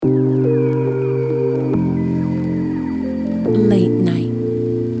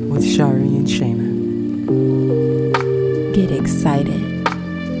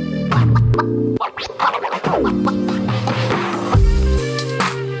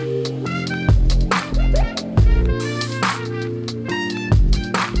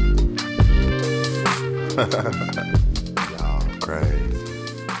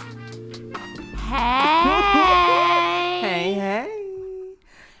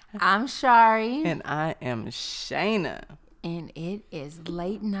I'm Shari. And I am Shayna. And it is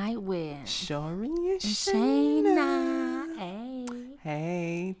Late Night with Shari and Shayna. Hey.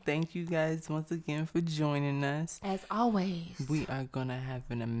 Hey, thank you guys once again for joining us. As always. We are going to have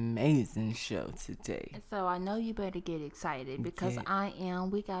an amazing show today. So I know you better get excited because Yeah. I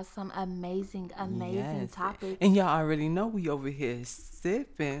am. We got some amazing Yes. topics. And y'all already know we over here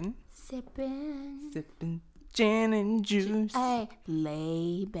sipping gin and juice. Hey,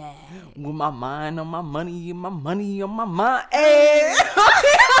 lay back. With my mind on my money and my money on my mind. Hey!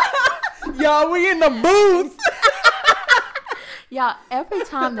 Y'all, we in the booth. Y'all, every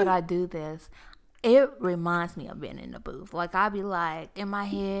time that I do this, it reminds me of being in the booth. Like, I be like, in my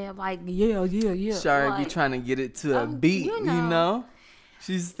head, like, yeah. Shari like, be trying to get it to a beat, you you know. know?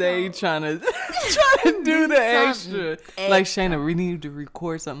 She stay trying to do the extra. Like, Shayna, we need to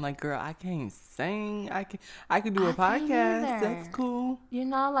record something. Like, girl, I can't sing. I can do a I can't podcast. either. That's cool. You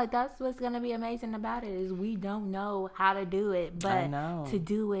know, like, that's what's going to be amazing about it is we don't know how to do it. But know. to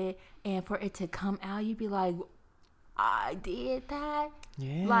do it and for it to come out, you be like, I did that.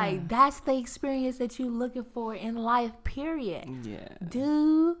 Yeah. Like, that's the experience that you're looking for in life, period. Yeah.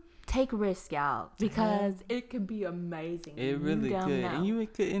 Take risk, y'all, because it could be amazing. It really you don't could. know. And you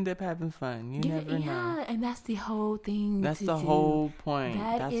could end up having fun. You never know. Yeah, and that's the whole thing. That's to the do. whole point.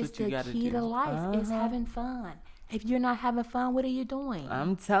 That That's is what you the got to key do. to life is having fun. If you're not having fun, what are you doing?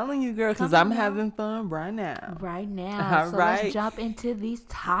 I'm telling you, girl, because Come I'm on now. having fun right now. Right now. All So right. let's jump into these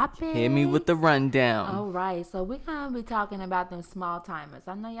topics. Hit me with the rundown. All right. So we're going to be talking about them small timers.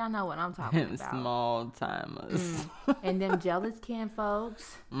 I know y'all know what I'm talking about. Small timers. And them jealous kin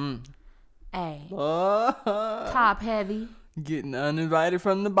folks. Hey. Oh. Top heavy. Getting uninvited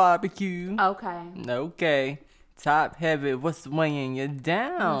from the barbecue. Okay. Okay. Top heavy. What's weighing you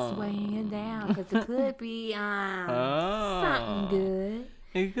down? It's weighing you down because it could be something good.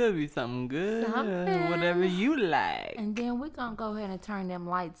 It could be something good. Something. Whatever you like. And then we're going to go ahead and turn them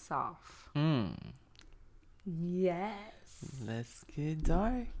lights off. Yes. Let's get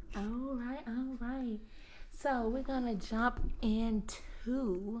dark. All right. So we're going to jump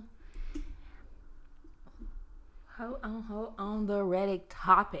into... Hold on the Reddit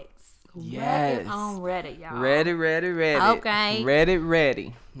topics. Yes. Reddit on Reddit, y'all. Ready. Okay.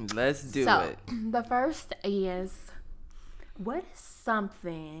 Ready. Let's do it. The first is, what is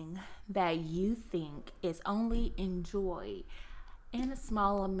something that you think is only enjoyed in a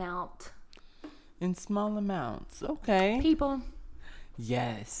small amount? In small amounts. Okay. People.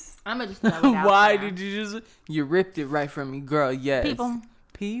 Yes. I'm going to just throw it out Why there. did you ripped it right from me, girl? Yes.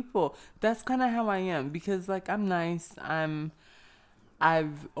 People. That's kind of how I am because, like, I'm nice.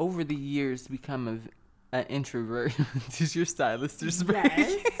 I've over the years become an introvert. Is your stylist just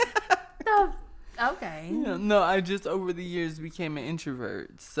Yes. Okay. Yeah, no, I just over the years became an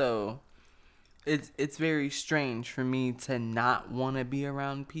introvert. So it's very strange for me to not want to be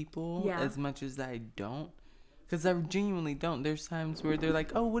around people as much as I don't. Because I genuinely don't. There's times where they're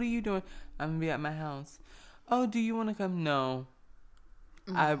like, oh, what are you doing? I'm going to be at my house. Oh, do you want to come? No.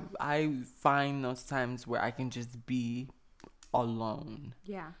 I find those times where I can just be alone.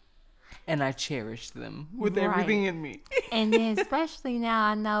 Yeah. And I cherish them with everything in me. And then especially now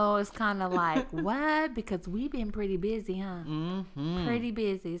I know it's kind of like, what? Because we've been pretty busy, huh? Mm-hmm. Pretty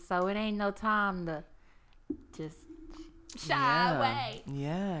busy. So it ain't no time to just shy away.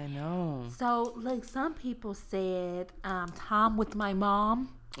 Yeah, I know. So, look, some people said time with my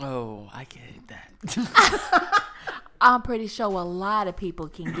mom. Oh, I get that. I'm pretty sure a lot of people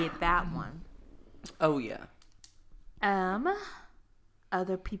can get that one. Oh, yeah.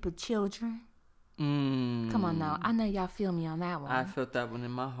 Other people, children. Come Come on now. I know y'all feel me on that one. I felt that one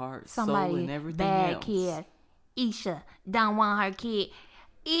in my heart, Somebody soul, and everything bad else. kid. Isha don't want her kid.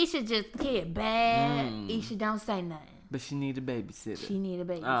 Isha just kid bad. Isha don't say nothing. But she need a babysitter. She need a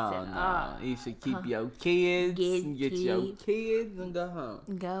babysitter. Oh, no. You should keep your kids, get your kids, and go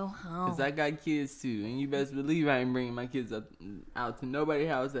home. Go home. Because I got kids, too. And you best believe I ain't bringing my kids out to nobody's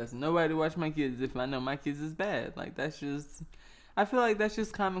house. That's nobody to watch my kids if I know my kids is bad. Like, that's just... I feel like that's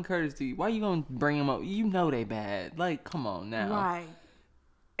just common courtesy. Why you gonna bring them up? You know they bad. Like, come on now. Right.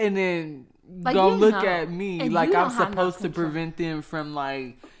 And then Like, gonna you look know. at me And like you I'm don't have no supposed to control. prevent them from,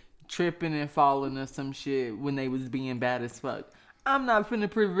 like, tripping and falling or some shit when they was being bad as fuck. I'm not finna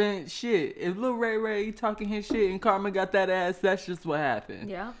prevent shit. If Lil Ray Ray talking his shit and Karma got that ass, that's just what happened.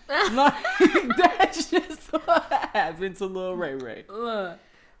 Yeah. Like, that's just what happened to Lil Ray Ray. Look.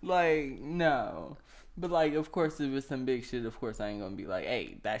 Like, no. But, like, of course, if it's some big shit, of course, I ain't gonna be like,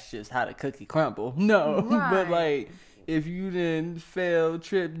 hey, that's just how the cookie crumble. No. Right. But, like, if you done fail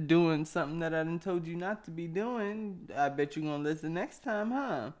trip doing something that I done told you not to be doing, I bet you gonna listen next time,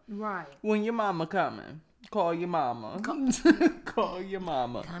 huh? Right. When your mama coming, call your mama. Call your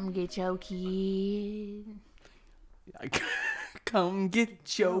mama. Come get your kid. Come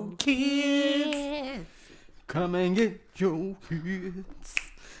get your kids. Come and get your kids.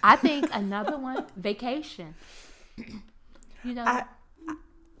 I think another one, vacation. You know,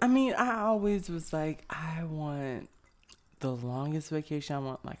 I mean, I always was like, I want the longest vacation. I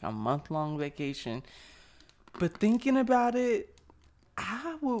want like a month-long vacation. But thinking about it,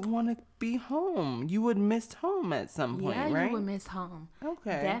 I would want to be home. You would miss home at some point, right? Yeah, you would miss home.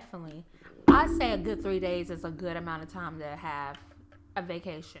 Okay. Definitely. I'd say a good 3 days is a good amount of time to have a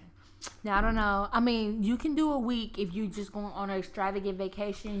vacation. Now, I don't know. I mean, you can do a week if you just going on an extravagant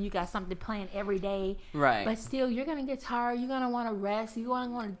vacation. You got something planned every day. Right. But still, you're going to get tired. You're going to want to rest. You're going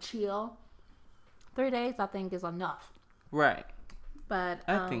to want to chill. 3 days, I think, is enough. Right. But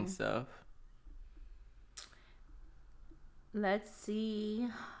I think so. Let's see.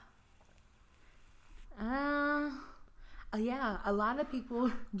 Yeah, a lot of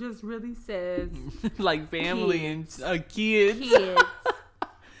people just really says like family and kids. Kids.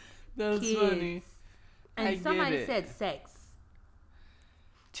 That's kids. funny. And somebody said sex.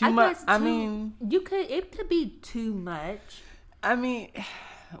 Too much. I mean, it could be too much. I mean,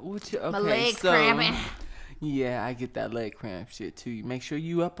 okay, my leg cramping. Yeah, I get that leg cramp shit too. You make sure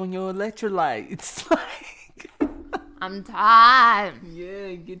you up on your electrolytes. Like, I'm tired.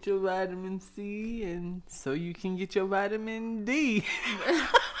 Yeah, get your vitamin C, and so you can get your vitamin D.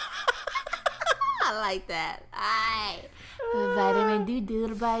 I like that. Vitamin D do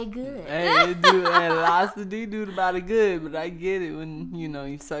the body good. Hey, it do, and lots of D do the body good, but I get it when,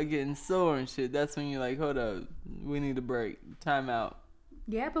 you start getting sore and shit. That's when you're like, hold up, we need a break. Time out.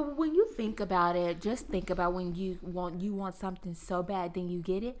 Yeah, but when you think about it, just think about when you want something so bad, then you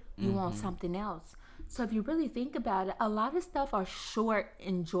get it, you want something else. So if you really think about it, a lot of stuff are short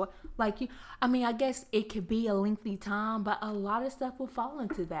and I guess it could be a lengthy time, but a lot of stuff will fall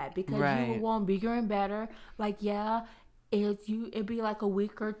into that because you will want bigger and better. Like, yeah, it'd be like a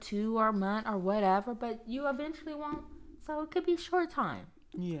week or two or a month or whatever, but you eventually won't. So it could be short time.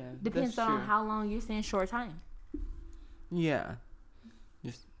 Yeah, depends on how long you're saying short time. Yeah,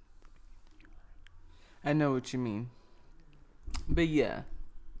 I know what you mean, but yeah.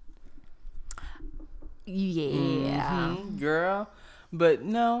 Yeah, girl. But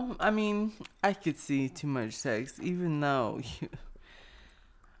no, I mean, I could see too much sex, even though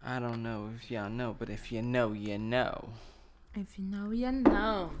I don't know if y'all know, but if you know, you know. If you know, you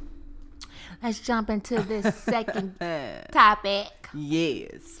know. Let's jump into this second topic.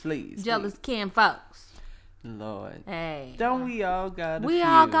 Yes, please. Jealous Ken folks. Lord. Hey. Don't we all got We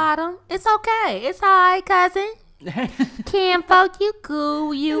all got them. It's okay. It's all right, cousin. Ken folk, you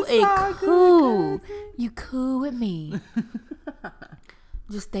cool. You cool. Good, you cool with me.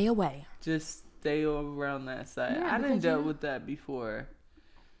 Just stay away. Just stay around that side. Yeah, I done dealt with that before.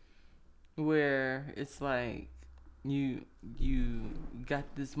 Where it's like you got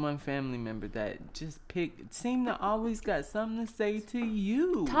this one family member that just seem to always got something to say to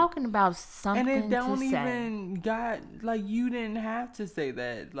you. Talking about something to say. And it don't even you didn't have to say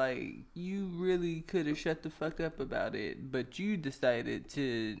that. Like, you really could have shut the fuck up about it, but you decided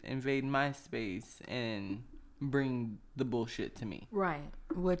to invade my space and bring the bullshit to me. Right.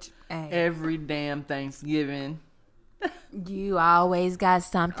 Which, every damn Thanksgiving. You always got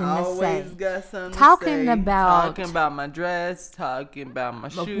something to say. Always got something talking to say. About talking about my dress, talking about my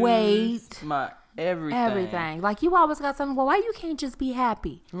shoes, weight, my everything. Everything. Like, you always got something. Well, why you can't just be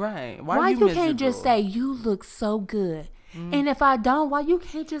happy? Right. Why you can't just say you look so good? And if I don't, why you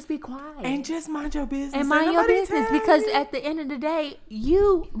can't just be quiet and just mind your business? And mind your business, because at the end of the day,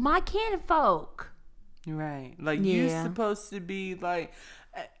 you my kinfolk. Right. Like, you're supposed to be like.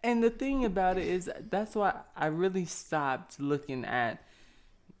 And the thing about it is, that's why I really stopped looking at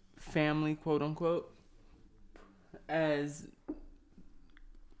family, quote unquote, as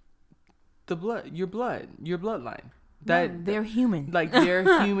your bloodline. That they're human. Like,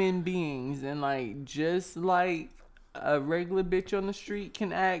 they're human beings, and like, just like a regular bitch on the street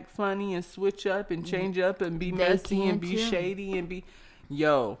can act funny and switch up and change up and be messy and be shady and be,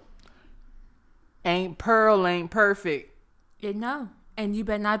 ain't perfect. No. And you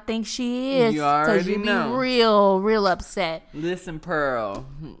better not think she is. You already know. Be real upset. Listen, Pearl.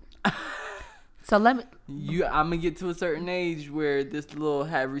 So I'm gonna get to a certain age where this little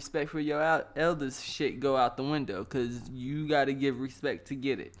have respect for your elders shit go out the window, because you gotta give respect to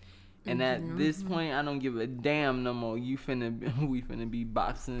get it. And at this point, I don't give a damn no more. We finna be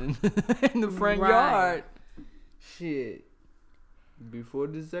boxing in the front yard. Shit. Before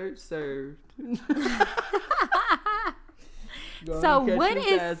dessert served. So what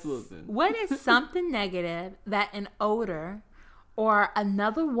is something negative that an older or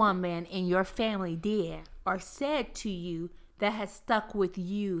another woman in your family did or said to you that has stuck with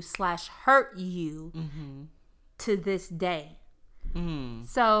you / hurt you to this day?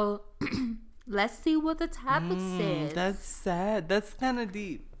 So let's see what the topic says. That's sad. That's kind of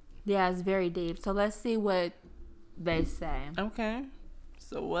deep. Yeah, it's very deep. So let's see what they say. Okay.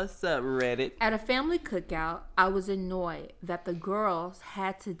 So what's up, Reddit? At a family cookout, I was annoyed that the girls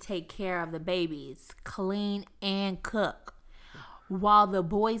had to take care of the babies, clean and cook, while the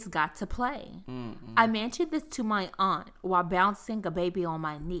boys got to play. I mentioned this to my aunt while bouncing a baby on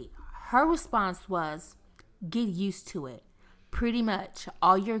my knee. Her response was, "Get used to it. Pretty much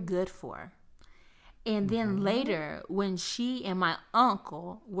all you're good for." And then later, when she and my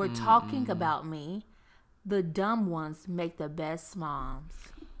uncle were talking about me, the dumb ones make the best moms.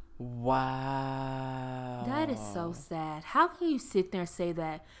 Wow. That is so sad. How can you sit there and say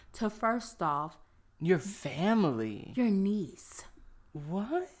that to, first off, your family, your niece?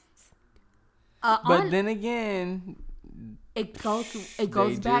 What? But then again, it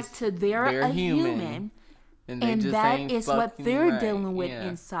goes back to they're a human, and that is what they're dealing with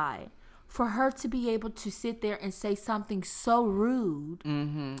inside. For her to be able to sit there and say something so rude.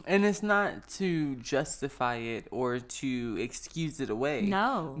 And it's not to justify it or to excuse it away.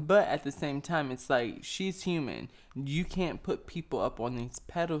 No. But at the same time, it's like, she's human. You can't put people up on these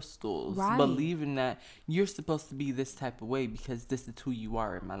pedestals believing that you're supposed to be this type of way because this is who you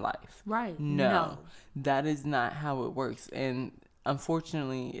are in my life. Right. No. That is not how it works. And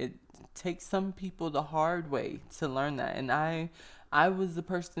unfortunately, it takes some people the hard way to learn that. And I was the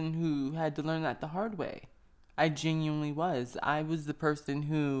person who had to learn that the hard way. I genuinely was. I was the person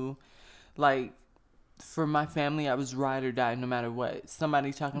who, like, for my family, I was ride or die no matter what.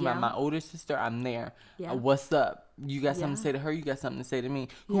 Somebody talking about my older sister, I'm there. Yeah. What's up? You got something to say to her? You got something to say to me?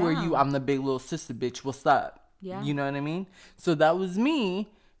 Who are you? I'm the big little sister, bitch. What's up? Yeah. You know what I mean? So that was me.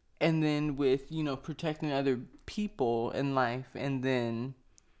 And then with, protecting other people in life and then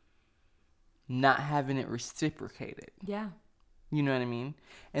not having it reciprocated. Yeah. You know what I mean?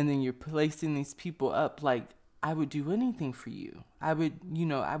 And then you're placing these people up like, I would do anything for you. I would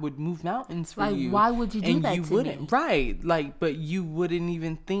move mountains for you. Like, why would you do that to wouldn't, me? Right. Like, but you wouldn't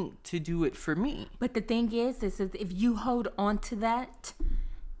even think to do it for me. But the thing is if you hold on to that,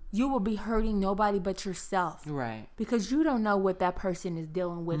 you will be hurting nobody but yourself. Right. Because you don't know what that person is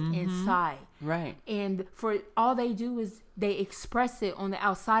dealing with inside. Right. And for all they do is they express it on the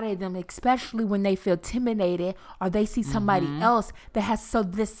outside of them, especially when they feel intimidated or they see somebody else that has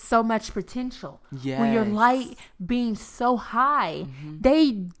so much potential. Yes. When your light being so high,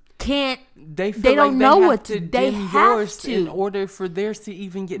 they can't. They don't know what to. They have to in order for theirs to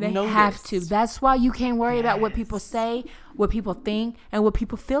even get noticed. They have to. That's why you can't worry about what people say, what people think, and what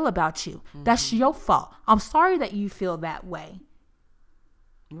people feel about you. That's your fault. I'm sorry that you feel that way.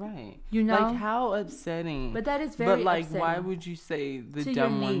 Right. You know? Like, how upsetting. But that is very upsetting. But, like, why would you say the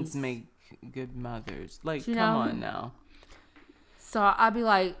dumb ones make good mothers? Like, come on now. So, I'll be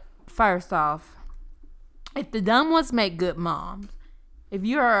like, first off, if the dumb ones make good moms, if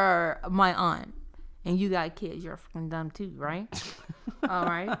you're my aunt and you got kids, you're fucking dumb too, right? All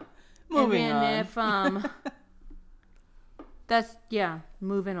right. Moving on. And if,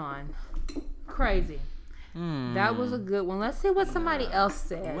 moving on. Crazy. That was a good one. Let's see what somebody else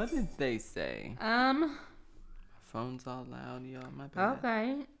says. What did they say? Phone's all loud, y'all. My bad.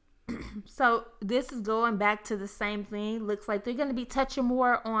 Okay. So this is going back to the same thing. Looks like they're going to be touching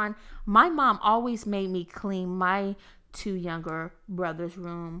more on. My mom always made me clean my 2 younger brothers'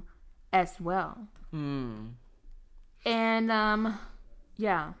 room as well. And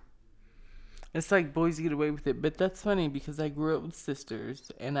yeah. It's like boys get away with it, but that's funny because I grew up with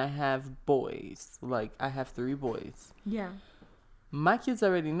sisters and I have boys. Like, I have 3 boys. Yeah. My kids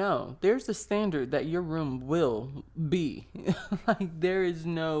already know. There's a standard that your room will be. Like, there is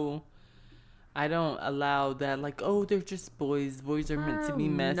no... I don't allow that, like, oh, they're just boys. Boys are meant to be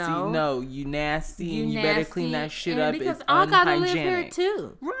messy. No, you nasty, and you better clean that shit up. Because it's I gotta unhygienic. live here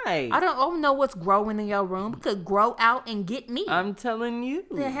too. Right. I don't know what's growing in your room. It could grow out and get me. I'm telling you.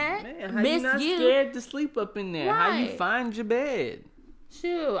 The heck? Man, how you not scared to sleep up in there? Right. How you find your bed?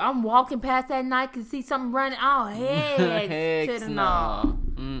 Shoot, I'm walking past that night and see something running. Oh, heck to the no.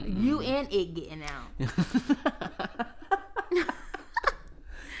 You and it getting out.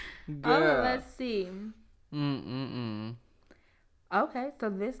 Girl. Oh, let's see. Okay, so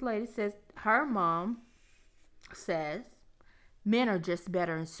this lady says her mom says Men are just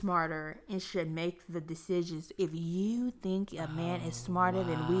better and smarter and should make the decisions. If you think a man is smarter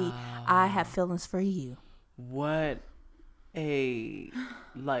than we, I have feelings for you. What that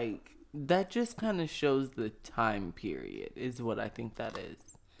just kind of shows the time period is what I think that is.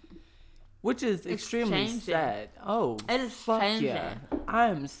 Which is extremely sad. Oh, it is fuck changing. Yeah. I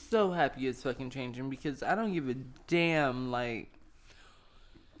am so happy it's fucking changing because I don't give a damn,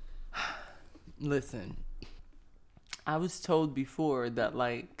 listen. I was told before that,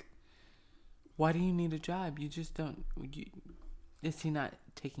 why do you need a job? You just don't... is he not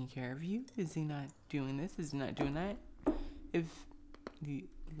taking care of you? Is he not doing this? Is he not doing that?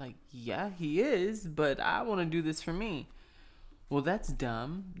 Yeah, he is, but I want to do this for me. Well, that's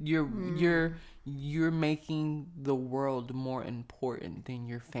dumb. You're making the world more important than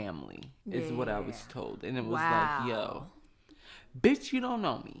your family, is what I was told. And it was yo, bitch, you don't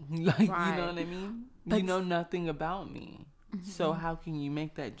know me. You know what I mean? But you know nothing about me. Mm-hmm. So how can you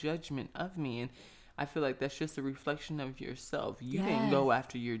make that judgment of me? And I feel like that's just a reflection of yourself. You didn't go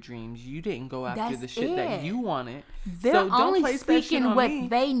after your dreams. You didn't go after the shit that you wanted. They're only speaking what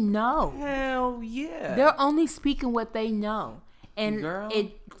they know. Hell yeah. They're only speaking what they know. And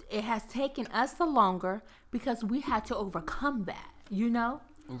it has taken us the longer because we had to overcome that, you know?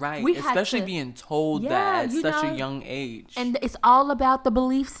 Right, especially being told that at such a young age. And it's all about the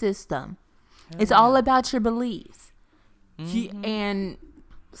belief system. It's all about your beliefs. Mm-hmm. And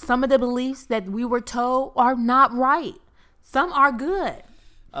some of the beliefs that we were told are not right. Some are good.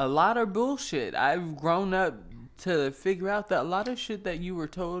 A lot are bullshit. I've grown up to figure out that a lot of shit that you were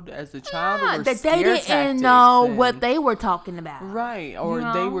told as a child were that they didn't know what they were talking about. Right. Or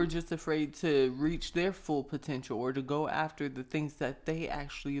they were just afraid to reach their full potential or to go after the things that they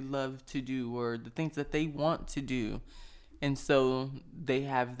actually love to do or the things that they want to do. And so they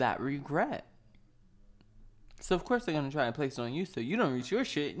have that regret. So of course they're going to try and place it on you so you don't reach your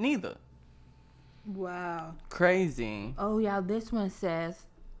shit neither. Wow. Crazy. Oh yeah, this one says,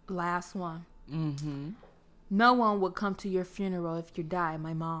 last one. Mm-hmm. No one would come to your funeral if you die,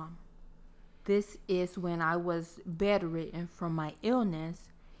 my mom. This is when I was bedridden from my illness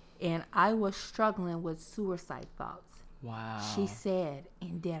and I was struggling with suicide thoughts. Wow. She said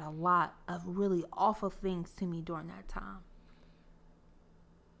and did a lot of really awful things to me during that time.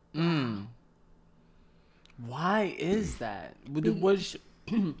 Why is that?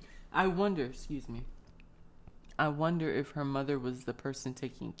 I wonder if her mother was the person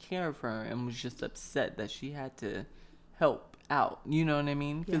taking care of her and was just upset that she had to help out. You know what I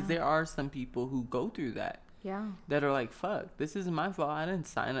mean? Because there are some people who go through that. Yeah. That are like, fuck, this isn't my fault. I didn't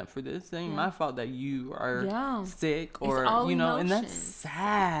sign up for this. It ain't my fault that you are sick or, emotions. And that's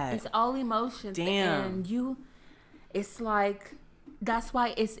sad. It's all emotions. Damn. And it's like, that's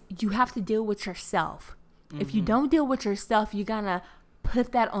why you have to deal with yourself. Mm-hmm. If you don't deal with yourself, you're going to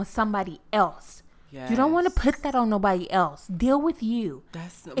put that on somebody else. Yes. You don't want to put that on nobody else. Deal with you.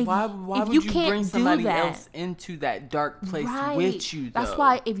 Why would you bring somebody else into that dark place with you, though? That's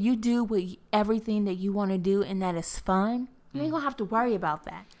why if you do everything that you want to do and that is fun, you ain't going to have to worry about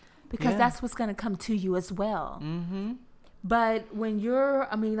that. Because that's what's going to come to you as well. Mm-hmm. But when you're,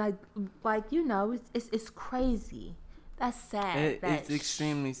 it's crazy. That's sad. It's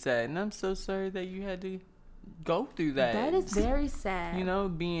extremely sad. And I'm so sorry that you had to go through that. That is very sad.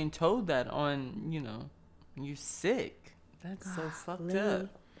 Being told that on, you're sick. That's so fucked up.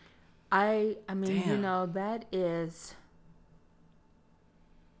 I mean, that is,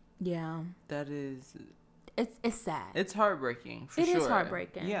 That is. It's sad. It's heartbreaking, for sure. It is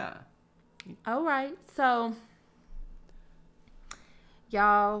heartbreaking. Yeah. All right. So,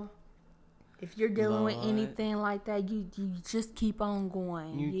 y'all, if you're dealing with anything like that, you just keep on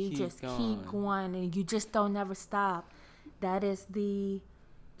going. You just keep going, and you just don't never stop. That is the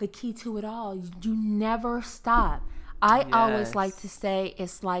key to it all. You never stop. I always like to say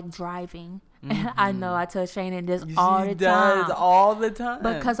it's like driving. Mm-hmm. I know I tell Shayna this all the time. She does all the time.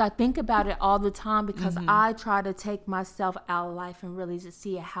 Because I think about it all the time because I try to take myself out of life and really just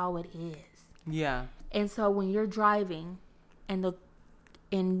see it how it is. Yeah. And so when you're driving and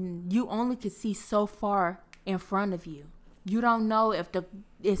you only can see so far in front of you. You don't know if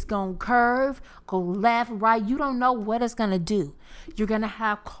it's going to curve, go left, right. You don't know what it's going to do. You're going to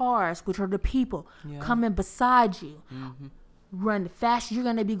have cars, which are the people, coming beside you. Mm-hmm. Run fast. You're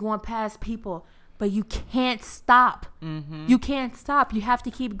going to be going past people, but you can't stop. Mm-hmm. You can't stop. You have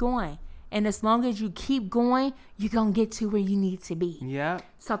to keep going. And as long as you keep going, you're going to get to where you need to be. Yeah.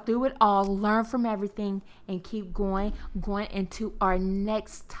 So through it all, learn from everything and keep going into our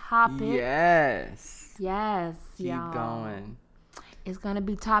next topic. Yes. Yes. Keep going. It's going to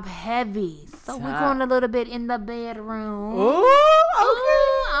be top heavy. So we're going a little bit in the bedroom. Ooh,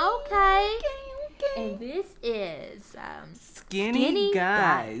 okay. And this is Skinny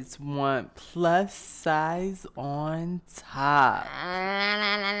guys want plus size on top.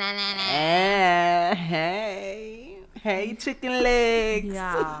 Hey, chicken legs.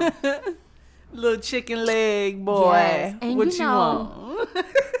 Yeah. Little chicken leg boy. Yes. And what you want?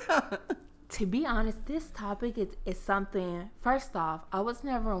 To be honest, this topic is something. First off, I was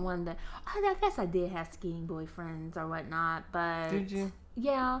never one that. I guess I did have skinny boyfriends or whatnot, but did you?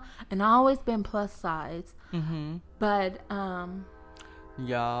 Yeah, and I always been plus size. Mm-hmm. But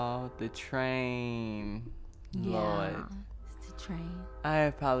y'all, the train. Yeah, Lord. It's the train. I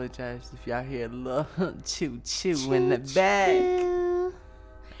apologize if y'all hear a little choo in the back.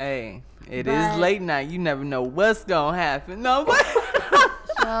 Hey, it is late night. You never know what's gonna happen. No,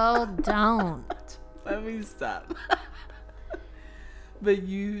 So don't. Let me stop. But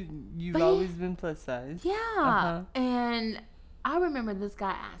you've always been plus size. Yeah. Uh-huh. And I remember this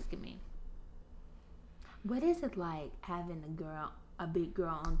guy asking me, what is it like having a big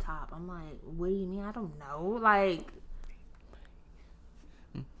girl on top? I'm like, what do you mean? I don't know. Like,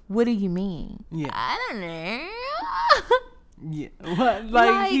 what do you mean? Yeah. I don't know. Yeah. What?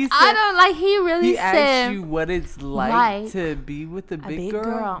 Like he said, I don't like. He really he said. asked you what it's like to be with a big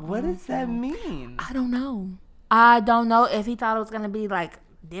girl. What does that mean? I don't know. I don't know if he thought it was gonna be like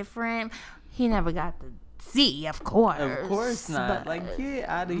different. He never got to see, of course. Of course not. Like, get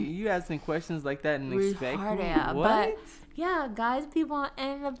out of here. You asking questions like that and expect what? But yeah, guys, people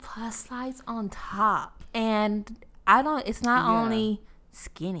and the plus size on top, and I don't. It's not only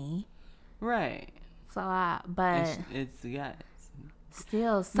skinny, right? So but it's guys.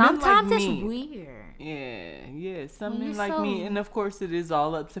 Still, sometimes like it's weird. Yeah. Something like me. And of course, it is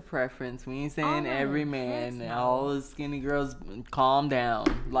all up to preference. We ain't saying every man, all the skinny girls, calm down.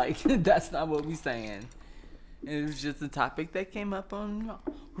 Like, that's not what we saying. It was just a topic that came up on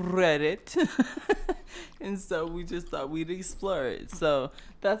Reddit. And so we just thought we'd explore it. So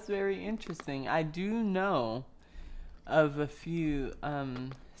that's very interesting. I do know of a few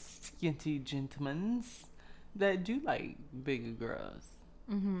skinty gentlemen that do like bigger girls.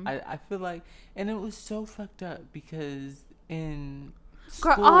 Mm-hmm. I feel like, and it was so fucked up because in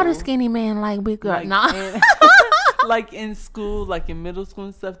school, girl, all the skinny men like big girls. Like in school, like in middle school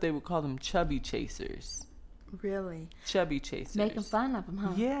and stuff, they would call them chubby chasers. Really? Chubby chasers. Making fun of them,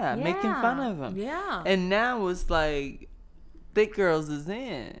 huh? Yeah, making fun of them. Yeah. And now it's like thick girls is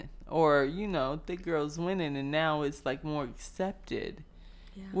in, or thick girls winning, and now it's like more accepted.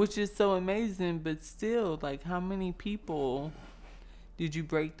 Yeah. Which is so amazing, but still, like, how many people did you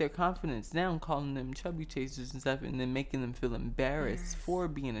break their confidence down calling them chubby chasers and stuff, and then making them feel embarrassed for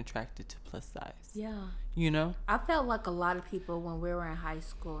being attracted to plus size? Yeah. I felt like a lot of people when we were in high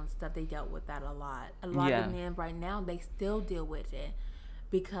school and stuff, they dealt with that a lot. A lot of men right now, they still deal with it.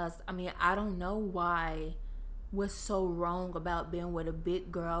 Because, I don't know what's so wrong about being with a big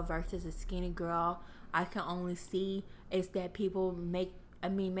girl versus a skinny girl. I can only see is that people make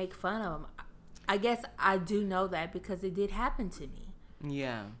fun of them. I guess I do know that because it did happen to me.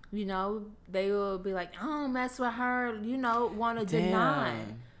 Yeah. They will be like, oh, mess with her, want to deny.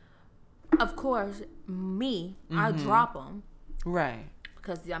 Of course, me, I drop them. Right.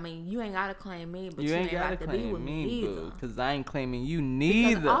 Because, you ain't got to claim me, but you ain't got to be with me either. Because I ain't claiming you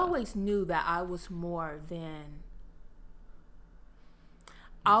neither. Because I always knew that I was more than...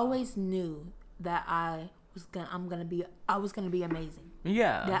 I always knew that I was gonna be amazing.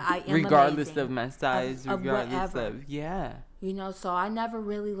 Yeah. That I am regardless amazing, of my size, regardless whatever. of so I never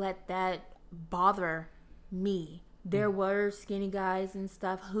really let that bother me. There were skinny guys and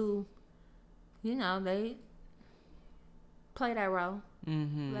stuff who, they play that role.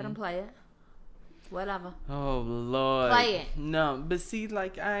 Mm-hmm. Let them play it. Whatever. Oh Lord. Play it. No, but see,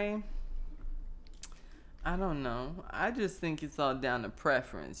 like I don't know. I just think it's all down to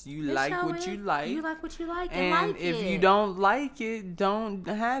preference. You like what you like. You like what you like, and if you don't like it, don't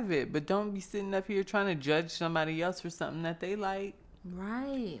have it. But don't be sitting up here trying to judge somebody else for something that they like.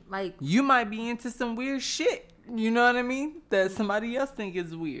 Right. Like, you might be into some weird shit. You know what I mean? That somebody else think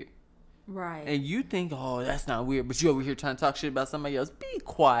is weird. Right. And you think, oh, that's not weird. But you over here trying to talk shit about somebody else. Be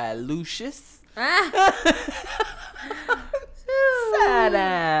quiet, Lucius. Sit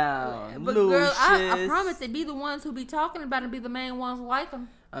down, but Lucius. girl, I promise it be the ones who be talking about it and be the main ones who like them.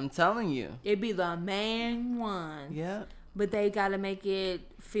 I'm telling you. It be the main ones. Yeah. But they gotta make it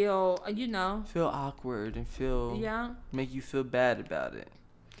feel, feel awkward and make you feel bad about it.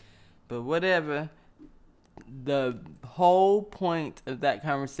 But whatever. the whole point of that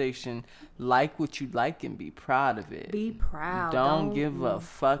conversation, like what you like and be proud of it. Be proud. Don't give a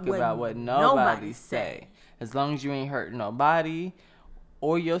fuck about what nobody say. As long as you ain't hurting nobody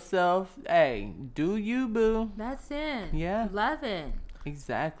or yourself, hey, do you, boo. That's it. Yeah. Love it.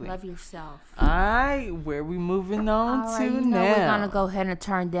 Exactly. Love yourself. All right, where we moving on to now? We're going to go ahead and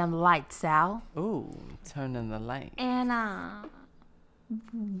turn them lights out. Ooh, turning the light. And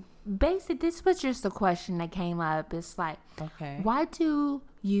basically, this was just a question that came up. It's like, why do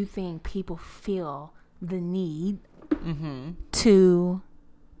you think people feel the need to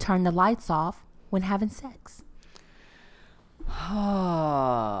turn the lights off when having sex?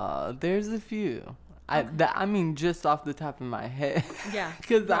 There's a few. I mean, just off the top of my head. Yeah.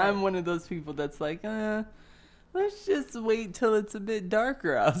 Because I'm one of those people that's like, let's just wait till it's a bit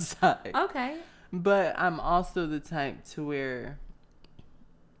darker outside. Okay. But I'm also the type to where,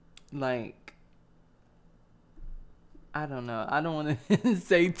 like, I don't know. I don't want to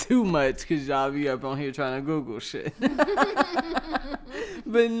say too much because y'all be up on here trying to Google shit.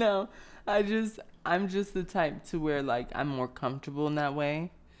 But no, I'm just the type to where, like, I'm more comfortable in that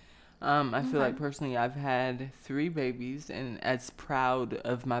way. I feel like personally I've had 3 babies, and as proud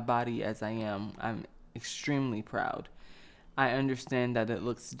of my body as I am, I'm extremely proud. I understand that it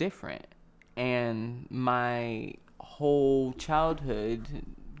looks different. And my whole childhood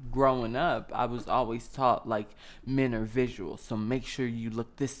growing up, I was always taught, like, men are visual. So make sure you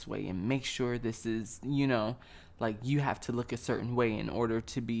look this way and make sure this is, you know, like, you have to look a certain way in order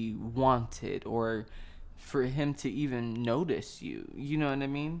to be wanted or for him to even notice you. You know what I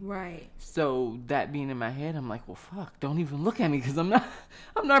mean? Right. So that being in my head, I'm like, well, fuck, don't even look at me because I'm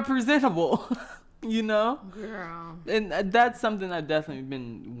not presentable. You know? Girl. And that's something I've definitely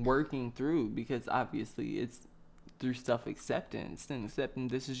been working through because obviously it's through self-acceptance and accepting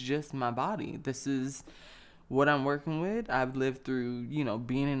this is just my body. This is what I'm working with. I've lived through, you know,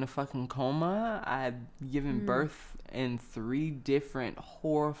 being in a fucking coma. I've given birth in 3 different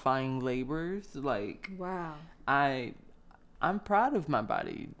horrifying labors. Like, wow. I'm proud of my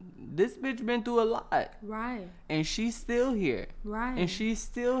body. This bitch been through a lot. Right. And she's still here. Right. And she's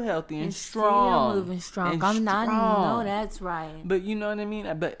still healthy and strong. Still moving strong. I know that's right. But you know what I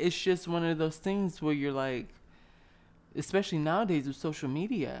mean? But it's just one of those things where you're like, especially nowadays with social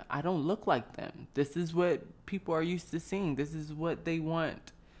media, I don't look like them. This is what people are used to seeing. This is what they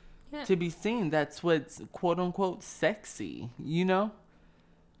want to be seen. That's what's quote unquote sexy, you know?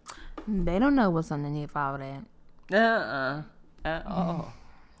 They don't know what's underneath all that. At all.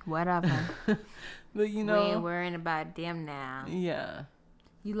 Whatever. But you know, we ain't worrying about them now. Yeah.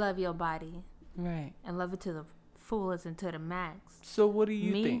 You love your body. Right. And love it to the fullest and to the max. So what do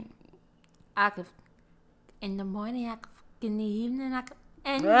you think? I could, in the morning, I could, in the evening, I could,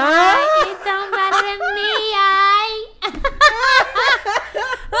 and night, it don't matter to me,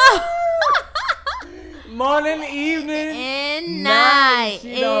 Morning, evening, and night.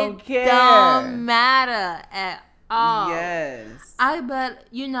 She don't care. Don't matter at all. Yes. But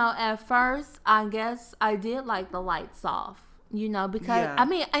you know, at first, I guess I did like the lights off. You know, because I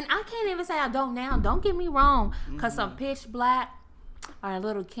mean, and I can't even say I don't now. Don't get me wrong, because some pitch black or a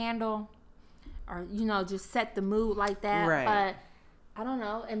little candle, or you know, just set the mood like that. Right. But I don't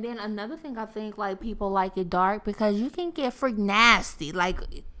know. And then another thing, I think like people like it dark because you can get freak nasty. Like,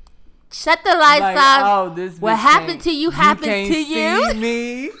 shut the lights off. Oh, this what happened to you happens to you. See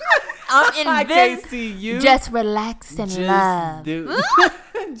me. I can't see you. Just relax and love.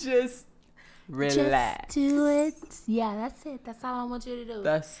 Just relax. Just do it. Yeah, that's it. That's all I want you to do.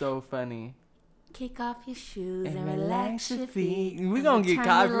 That's so funny. Kick off your shoes and relax your feet. We're going to get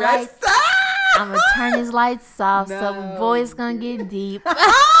copyright. I'm going to turn his lights off so the boy's going to get deep.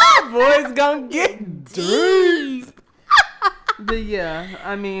 Boy's going to get deep. But yeah,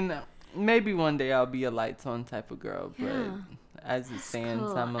 I mean, maybe one day I'll be a lights on type of girl. But as it stands,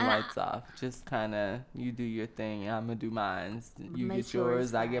 cool. I'm a lights off. Just kind of, you do your thing. I'm going to do mine. You get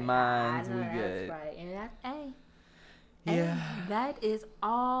yours. I get mine. We good. That's right. And that's, yeah. That is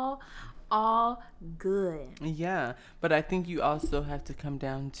all good. Yeah. But I think you also have to come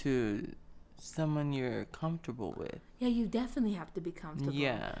down to someone you're comfortable with. Yeah, you definitely have to be comfortable.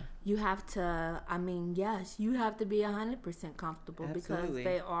 Yeah. You have to, I mean, yes, you have to be 100% comfortable. Absolutely. Because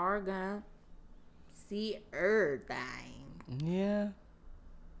they are going to see everything. Yeah.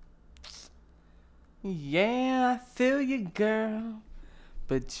 Yeah, I feel you, girl.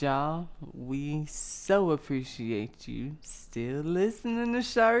 But y'all, we so appreciate you still listening to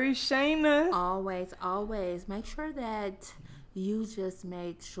Shari Shayna. Always, always. Make sure that You just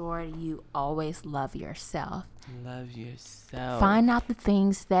make sure you always love yourself. Love yourself. Find out the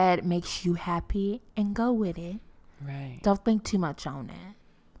things that makes you happy and go with it. Right. Don't think too much on it.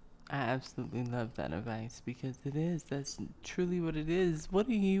 I absolutely love that advice because that's truly what it is. What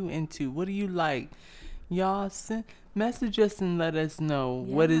are you into? What do you like? Y'all message us and let us know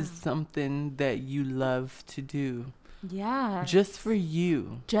what is something that you love to do. Yeah. Just for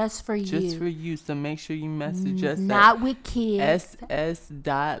you. Just for you. So make sure you message us. Not with kids.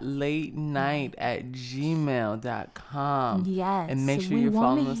 ss.latenite@gmail.com. Yes. And make sure you're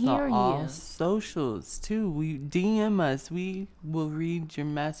following us on all socials too. We DM us. We will read your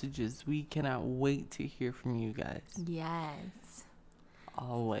messages. We cannot wait to hear from you guys. Yes.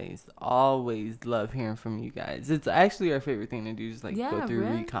 Always love hearing from you guys. It's actually our favorite thing to do, just go through,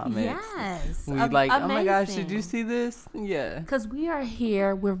 read comments. Yes. We amazing. Oh my gosh, did you see this? Yeah. Because we are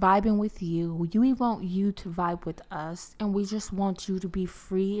here, we're vibing with you. We want you to vibe with us, and we just want you to be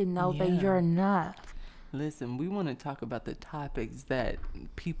free and know that you're enough. Listen, we want to talk about the topics that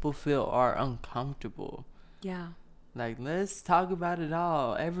people feel are uncomfortable. Yeah. Let's talk about it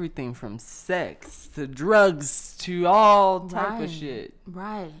all. Everything from sex to drugs to all type of shit.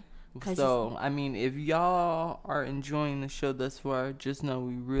 Right. So, I mean, if y'all are enjoying the show thus far, just know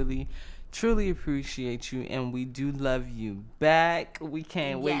we really, truly appreciate you. And we do love you back. We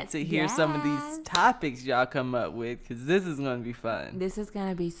can't wait to hear some of these topics y'all come up with, because this is going to be fun. This is going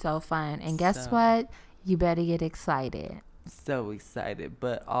to be so fun. And guess what? You better get excited. So excited,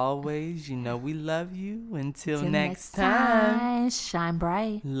 but always, we love you. Until next time, shine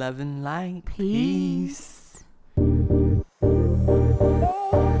bright, love and light. Peace.